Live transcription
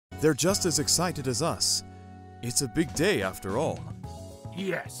They're just as excited as us. It's a big day after all.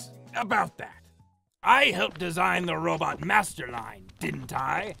 Yes, about that. I helped design the robot master line, didn't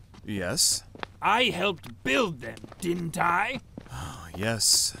I? Yes? I helped build them, didn't I?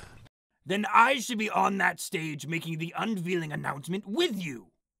 Yes. Then I should be on that stage making the unveiling announcement with you.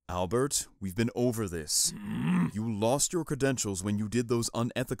 Albert, we've been over this. You lost your credentials when you did those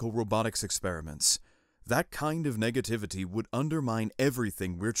unethical robotics experiments. That kind of negativity would undermine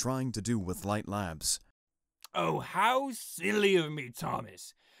everything we're trying to do with Light Labs. Oh, how silly of me,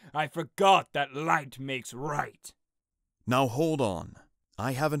 Thomas. I forgot that light makes right. Now hold on.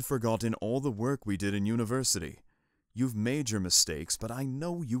 I haven't forgotten all the work we did in university. You've made your mistakes, but I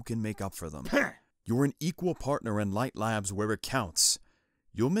know you can make up for them. You're an equal partner in Light Labs where it counts.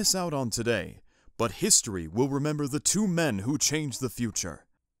 You'll miss out on today, but history will remember the two men who changed the future.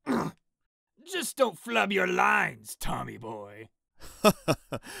 Just don't flub your lines, Tommy boy.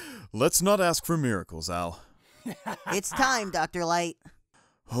 Let's not ask for miracles, Al. It's time, Dr. Light.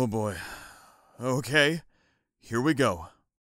 Oh boy. Okay, here we go.